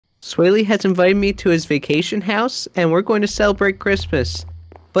Swaley has invited me to his vacation house, and we're going to celebrate Christmas.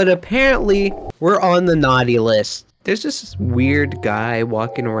 But apparently, we're on the naughty list. There's this weird guy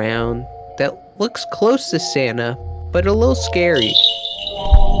walking around that looks close to Santa, but a little scary.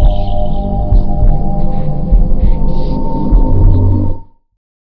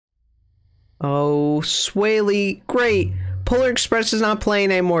 Oh, Swaley, great. Polar Express is not playing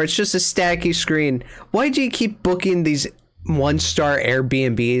anymore. It's just a stacky screen. Why do you keep booking these one-star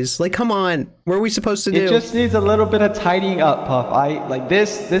Airbnbs? Like, come on. What are we supposed to do? It just needs a little bit of tidying up, Puff.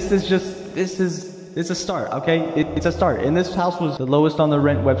 This is a start, okay? It's a start. And this house was the lowest on the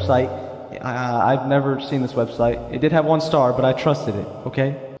rent website. I've never seen this website. It did have 1 star, but I trusted it,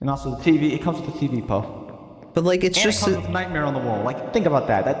 okay? And also the TV, it comes with the TV, Puff. But like, it's and just it comes with Nightmare on the Wall. Like, think about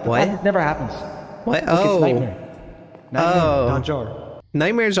that. What? That never happens. What? Look, Oh. it's Nightmare. Nightmare, Don Jar.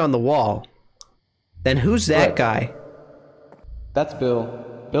 Nightmare's on the wall. Then who's that guy? That's Bill.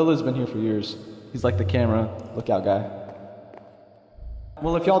 Bill has been here for years. He's like the camera lookout guy.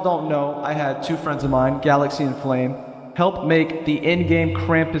 Well, if y'all don't know, I had 2 friends of mine, Galaxy and Flame, help make the in-game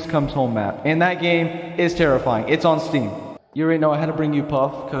Krampus Comes Home map. And that game is terrifying. It's on Steam. You already know I had to bring you,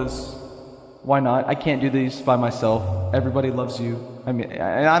 Puff, because why not? I can't do these by myself. Everybody loves you. I mean,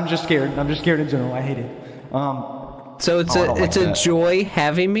 I'm just scared. I'm just scared in general. I hate it. So it's a joy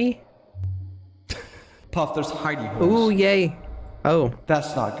having me? Puff, there's hidey holes. Ooh, yay. Oh.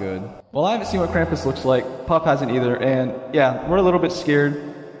 That's not good. Well, I haven't seen what Krampus looks like. Puff hasn't either, and yeah, we're a little bit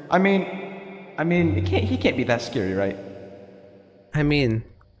scared. I mean, he can't be that scary, right? I mean,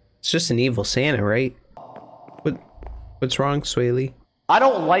 it's just an evil Santa, right? What's wrong, Swaley? I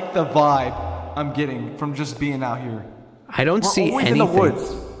don't like the vibe I'm getting from just being out here. I don't see anything. We're always in the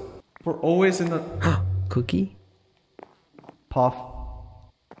woods. We're always in the... Cookie? Puff.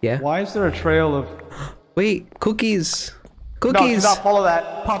 Yeah? Why is there a trail of... Wait, cookies! Cookies! No, do not follow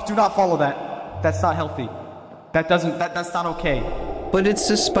that. Puff, do not follow that. That's not healthy. That's not okay. But it's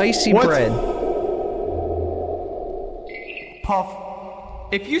the spicy bread. Puff,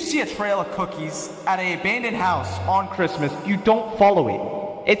 if you see a trail of cookies at an abandoned house on Christmas, you don't follow it.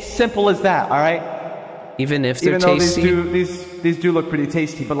 It's simple as that, alright? Even if they're tasty? Even though these do look pretty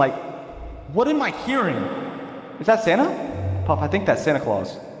tasty, but like, what am I hearing? Is that Santa? Puff, I think that's Santa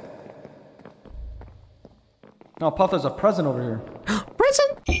Claus. No, Puff, there's a present over here.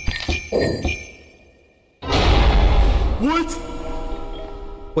 Present? What?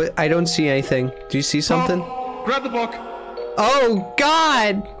 What? I don't see anything. Do you see something? Puff, grab the book. Oh,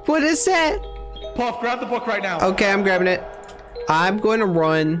 God! What is that? Puff, grab the book right now. Okay, I'm grabbing it. I'm going to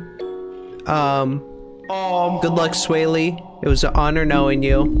run. Good luck, Swaley. It was an honor knowing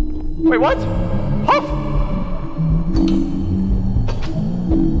you. Wait, what? Puff!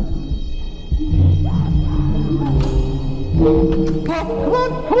 Puff, come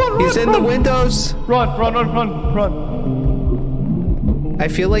on, run! He's in the windows. Run! I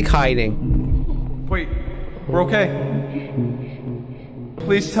feel like hiding. Wait, we're okay.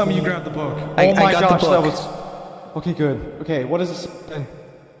 Please tell me you grabbed the book. I got the book. That was... Okay, good. Okay, what does this say?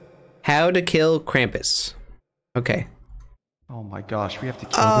 How to kill Krampus. Okay. Oh my gosh, we have to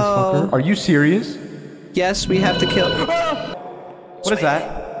kill this fucker? Are you serious? Yes, we have to kill. What is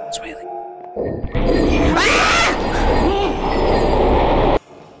that? Swaley.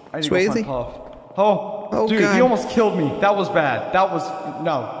 I need to go find Puff. Oh, dude, God. he almost killed me. That was bad. That was...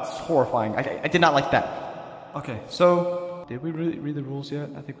 No, it's horrifying. I did not like that. Okay, so... Did we really read the rules yet?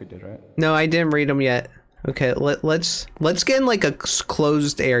 I think we did, right? No, I didn't read them yet. Okay, let's get in like a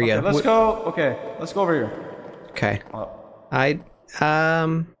closed area. Okay, let's go. Okay, let's go over here. Okay. I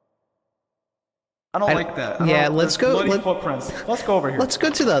don't like that. Yeah, let's go. Footprints. Let's go over here. Let's go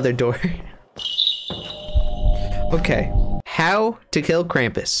to the other door. Okay. How to kill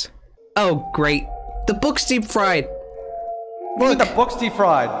Krampus. Oh, great. The book's deep fried. Look, the book's deep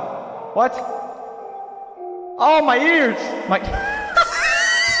fried. What? Oh, my ears.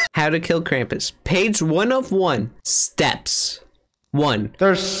 How to kill Krampus. Page 1 of 1. Steps. 1.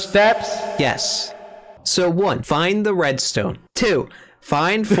 There's steps? Yes. So 1. Find the redstone. 2.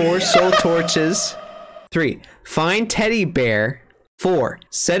 Find 4 soul torches. 3. Find teddy bear. 4.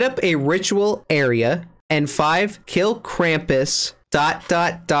 Set up a ritual area. And 5. Kill Krampus. ... Okay,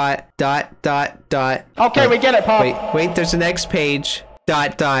 we get it, Pop. Wait, there's the next page. ... Oh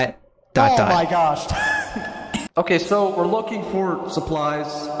my gosh. Okay, so we're looking for supplies,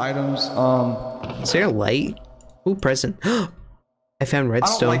 items, Is there a light? Ooh, present. I found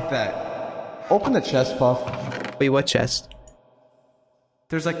redstone. I don't like that. Open the chest, Puff. Wait, what chest?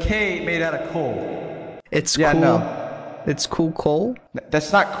 There's a K made out of coal. It's cool. No. It's cool coal?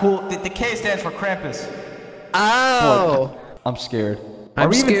 That's not cool. The K stands for Krampus. Oh! Boy, I'm scared. I'm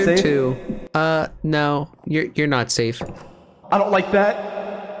we even scared safe? too. No, you're not safe. I don't like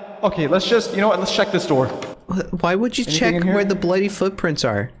that. Okay, let's just, you know what? Let's check this door. Why would you Anything in check here? where the bloody footprints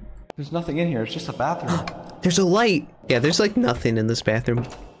are? There's nothing in here. It's just a bathroom. There's a light. Yeah, there's like nothing in this bathroom.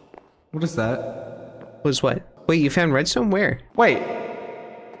 What is that? Was what? Wait, you found redstone where? Wait.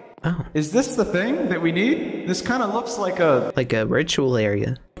 Oh, Is this the thing that we need? This kind of looks like a... like a ritual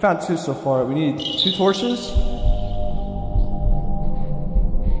area. We found 2 so far. We need 2 torches.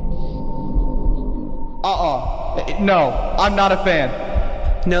 No, I'm not a fan.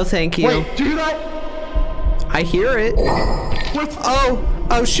 No, thank you. Wait, do you hear that? I hear it. What?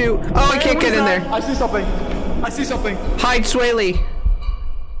 Oh shoot. Oh, I can't What get is in that? there. I see something. I see something. Hide, Swaley.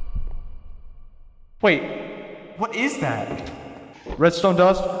 Wait, what is that? Redstone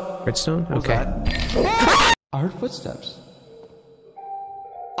dust? Redstone? What was Okay. that? I heard footsteps.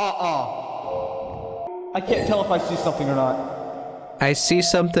 I can't tell if I see something or not. I see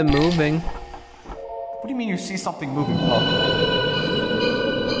something moving. What do you mean you see something moving, Puff?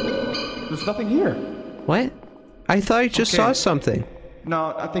 There's nothing here. What? I thought I just saw Okay. something.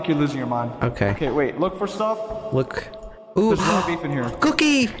 No, I think you're losing your mind. Okay. Okay, wait. Look for stuff. Look. Ooh, There's no beef in here.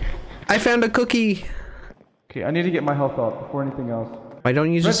 cookie! I found a cookie. Okay, I need to get my health up before anything else. Why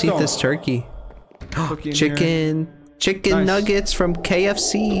don't you just eat Redstone. this turkey? Cookie in here. Chicken Nice. nuggets from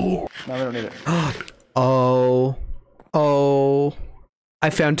KFC. No, we don't need it. Oh. I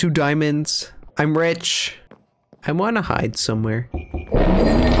found 2 diamonds. I'm rich. I want to hide somewhere.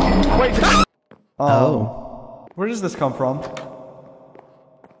 Wait. Oh. Where does this come from?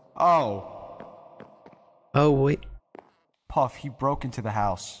 Oh. Oh, wait. Puff, he broke into the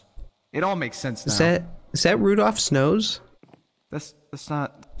house. It all makes sense now. Is that Rudolph's nose? That's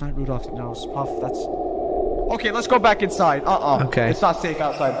not Rudolph's nose, Puff. That's... Okay, let's go back inside. Okay. It's not safe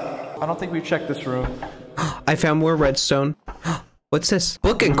outside. I don't think we've checked this room. I found more redstone. What's this?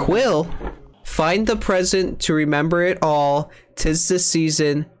 Book and quill? Find the present to remember it all. 'Tis the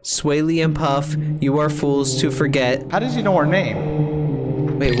season. Swaley and Puff, you are fools to forget. How does he know our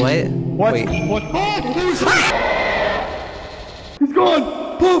name? Wait, what? What? Wait. What? He's gone!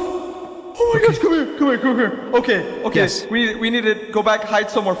 Puff! Oh my gosh, come here. Okay. Yes. We need to go back, hide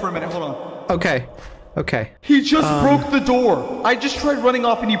somewhere for a minute. Hold on. Okay. He just broke the door. I just tried running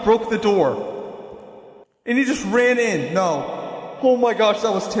off and he broke the door. And he just ran in. No. Oh my gosh,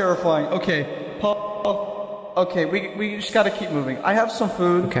 that was terrifying. Okay. Puff. Okay, we just gotta keep moving. I have some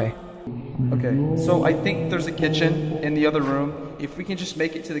food. Okay. Okay, so I think there's a kitchen in the other room. If we can just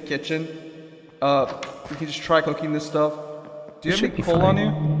make it to the kitchen, we can just try cooking this stuff. Do you have Should any be coal on fine.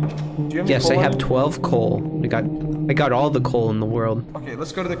 you? Do you have any Yes, coal I on have you? 12 coal. I got all the coal in the world. Okay,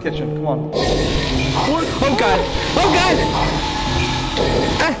 let's go to the kitchen. Come on. Oh god! Oh god!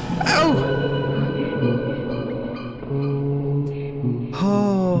 Oh!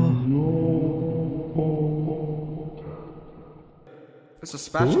 It's a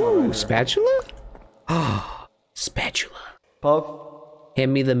spatula right here. Spatula? Oh, spatula. Puff,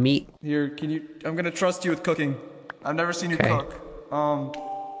 Hand me the meat. here, can you... I'm gonna trust you with cooking. I've never seen you Okay. cook.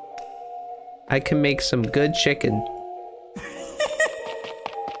 I can make some good chicken.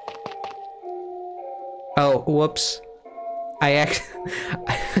 Oh, whoops. I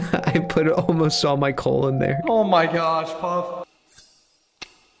put almost all my coal in there. Oh my gosh, Puff.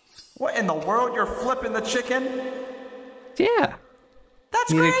 What in the world? You're flipping the chicken? Yeah.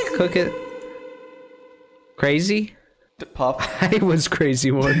 That's Need crazy! to cook it. Crazy? Puff. I was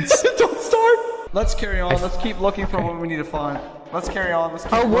crazy once. Don't start! Let's carry on. Let's keep looking for what we need to find. Let's carry on. Let's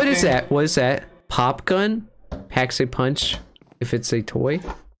keep Oh, what is looking. that? What is that? Pop gun? Packs a punch if it's a toy?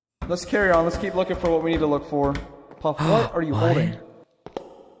 Let's carry on. Let's keep looking for what we need to look for. Puff, what are you What? holding?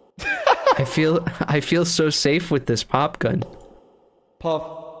 I feel so safe with this pop gun.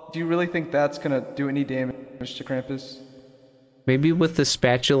 Puff, do you really think that's gonna do any damage to Krampus? Maybe with the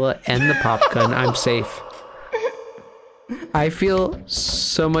spatula and the pop gun, I'm safe. I feel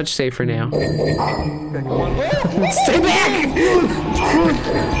so much safer now. Okay, come on. Stay back!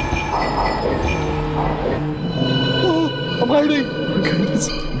 I'm hiding!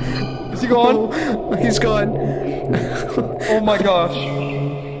 Is he gone? Oh, he's gone. Oh my gosh.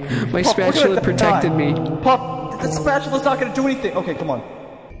 My Puff, we're spatula gonna protected die. me. Puff, that spatula's not gonna do anything. Okay, come on.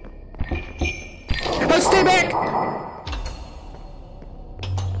 Oh, stay back!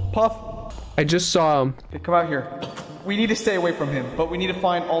 Puff, I just saw him. okay, come out here. We need to stay away from him, but we need to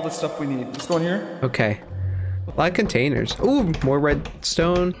find all the stuff we need. Let's go in here. Okay. A lot of containers. Ooh, more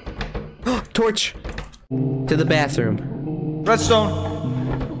redstone. Torch! To the bathroom. Redstone.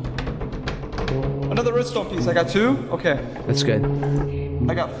 Another redstone piece. I got 2. Okay. That's good.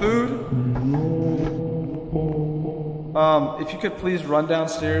 I got food. If you could please run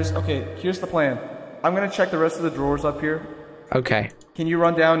downstairs. Okay, here's the plan. I'm gonna check the rest of the drawers up here. Okay. Can you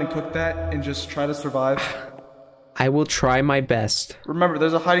run down and cook that and just try to survive? I will try my best. Remember,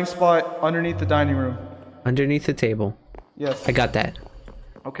 there's a hiding spot underneath the dining room. Underneath the table. Yes. I got that.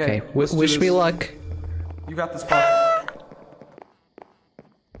 Okay. Wish me luck. You got this, Puff.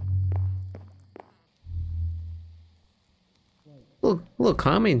 Little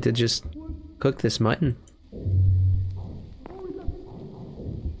calming to just cook this mutton.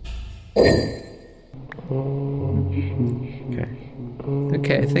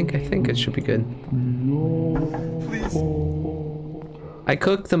 Okay, I think it should be good. Please. I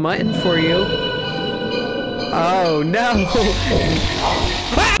cooked the mutton for you. Oh no!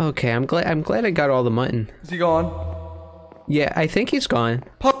 Okay, I'm glad I got all the mutton. Is he gone? Yeah, I think he's gone.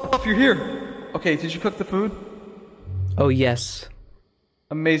 Puff, you're here. Okay, did you cook the food? Oh yes.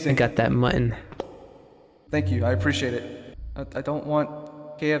 Amazing. I got that mutton. Thank you, I appreciate it. I don't want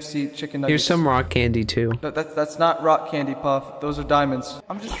KFC chicken nuggets. Here's some rock candy too. That's not rock candy, Puff. Those are diamonds.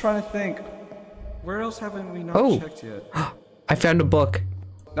 I'm just trying to think. Where else haven't we not checked yet? I found a book.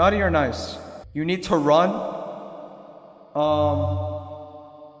 Naughty or nice? You need to run.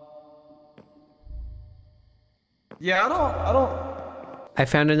 Yeah, I don't. I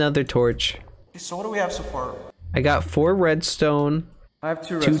found another torch. So what do we have so far? I got 4 redstone, I have 2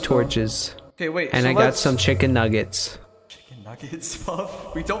 2 redstone. torches, Okay, wait. and so I got some chicken nuggets. chicken nuggets,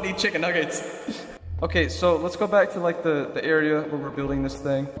 Puff. We don't need chicken nuggets. Okay, so let's go back to like the area where we're building this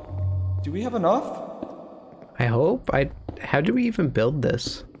thing. Do we have enough? I hope. How do we even build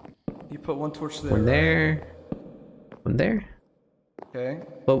this? You put 1 torch there. One there. One there. Okay.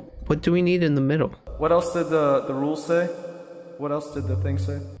 But what do we need in the middle? What else did the rules say? What else did the thing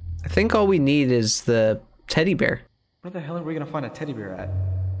say? I think all we need is the teddy bear. Where the hell are we gonna find a teddy bear at?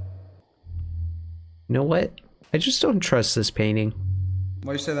 You know what? I just don't trust this painting.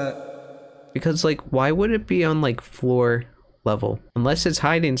 Why you say that? Because, like, why would it be on, like, floor level? Unless it's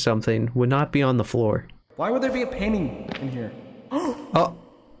hiding something, would not be on the floor. Why would there be a painting in here? Oh.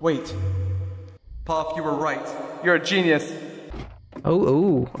 Wait. Puff, you were right. You're a genius.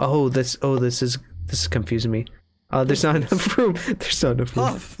 This is confusing me. There's not enough room. There's not enough room.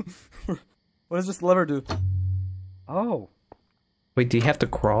 Puff. What does this lever do? Oh. Wait, do you have to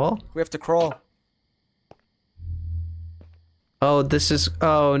crawl? We have to crawl. Oh,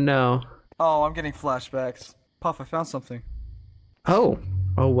 oh no. Oh, I'm getting flashbacks. Puff, I found something. Oh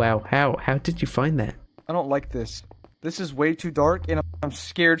wow. How did you find that? I don't like this. This is way too dark, and I'm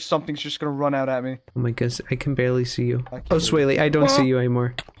scared something's just gonna run out at me. Oh my goodness, I can barely see you. Oh, Swaley, I don't see you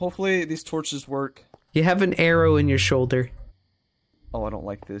anymore. Hopefully these torches work. You have an arrow in your shoulder. Oh, I don't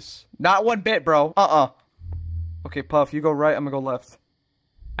like this. Not one bit, bro. Okay, Puff, you go right, I'm gonna go left.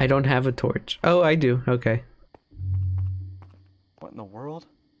 I don't have a torch. Oh, I do. Okay. What in the world?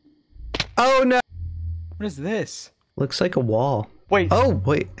 Oh no! What is this? Looks like a wall. Wait. Oh,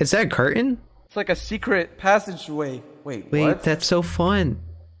 wait. Is that a curtain? It's like a secret passageway. Wait, what? That's so fun.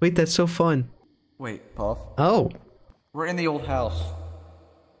 Wait, that's so fun. Wait, Puff. Oh. We're in the old house.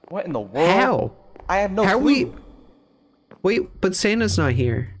 What in the world? How? I have no clue. Wait, but Santa's not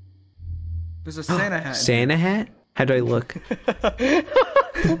here. There's a Santa hat. Santa hat? How do I look?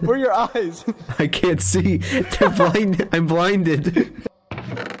 Where are your eyes? I can't see. They're blind. I'm blinded.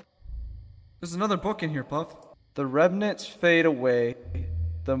 There's another book in here, Puff. The remnants fade away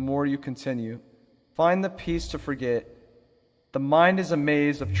the more you continue. Find the peace to forget. The mind is a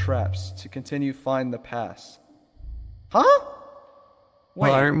maze of traps. To continue, find the past. Huh? Wait.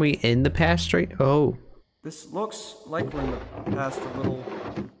 Well, aren't we in the past right? Oh. This looks like we're in the past a little.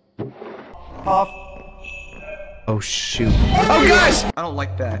 Puff. Oh, shoot. Oh, gosh! I don't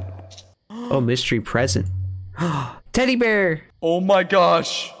like that. Oh, mystery present. Teddy bear! Oh my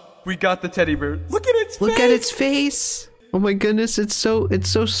gosh. We got the teddy bear. Look at its face! Look at its face! Oh my goodness, it's so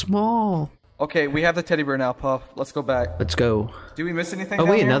small. Okay, we have the teddy bear now, Puff. Let's go back. Let's go. Do we miss anything? Oh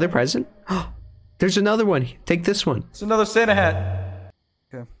wait, here? another present? There's another one. Take this one. It's another Santa hat.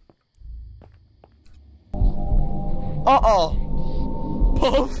 Okay. Uh-oh.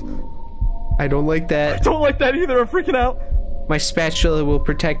 Puff. I don't like that. I don't like that either. I'm freaking out. My spatula will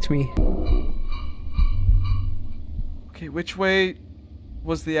protect me. Okay, which way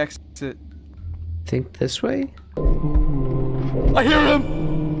was the exit? Think this way? I hear him!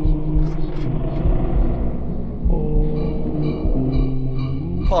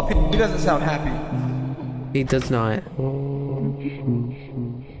 Puff, he doesn't sound happy. He does not.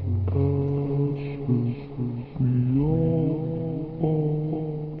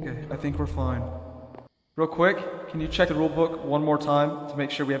 Okay, I think we're fine. Real quick, can you check the rule book one more time to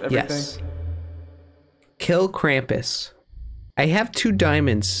make sure we have everything? Yes. kill Krampus. I have 2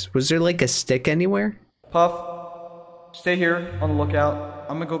 diamonds. Was there like a stick anywhere? Puff, stay here on the lookout.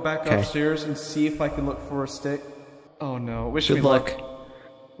 I'm gonna go back Okay. upstairs and see if I can look for a stick. Oh no, wish me Good luck.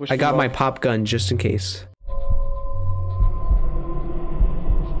 Wish I me got my luck. pop gun just in case.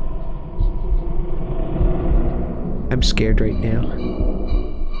 I'm scared right now.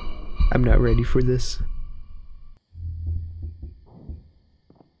 I'm not ready for this.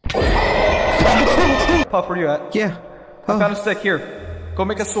 Puff, where you at? Yeah. I found a Oh, stick here. Go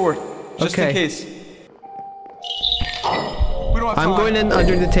make a sword, just in Okay. case. We don't have time. I'm going in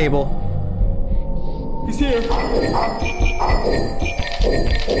under the table. He's here.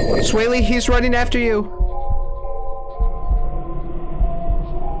 Swaley, he's running after you.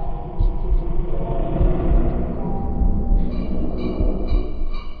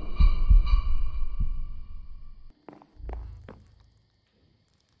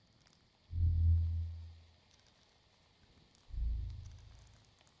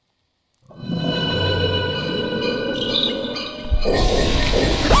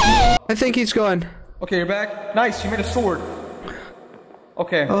 I think he's gone. Okay, you're back. Nice, you made a sword.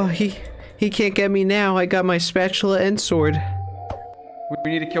 Okay, Oh, he can't get me now. I got my spatula and sword.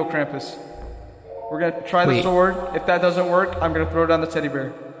 we need to kill Krampus. We're gonna try the Wait. sword. If that doesn't work, I'm gonna throw down the teddy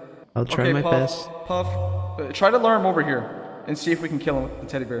bear. I'll try Okay, my Puff, best. Puff, try to lure him over here and see if we can kill him with the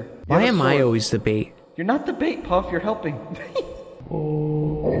teddy bear. You Why have a am I sword. always the bait? You're not the bait, Puff. You're helping.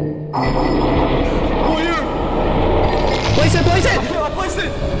 Oh, here! Place it! Place it! I placed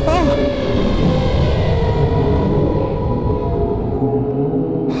it!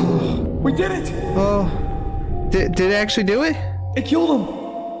 We did it! Oh. Did it actually do it? It killed him!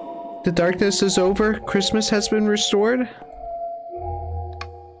 The darkness is over. Christmas has been restored.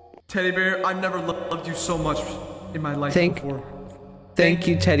 Teddy bear, I've never loved you so much in my life before. Thank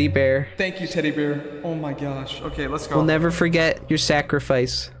you, teddy bear. Thank you, teddy bear. Oh my gosh. Okay, let's go. We'll never forget your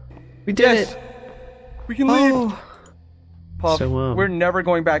sacrifice. We did Yes! it. We can leave! Oh. Puff, So, we're never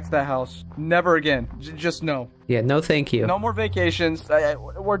going back to that house. Never again. Just no. Yeah, no thank you. No more vacations.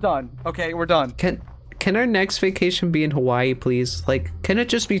 We're done. Okay, we're done. Can our next vacation be in Hawaii, please? Like, can it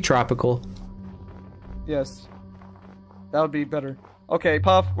just be tropical? Yes. That would be better. Okay,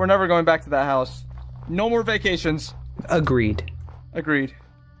 Puff, we're never going back to that house. No more vacations. Agreed. Agreed.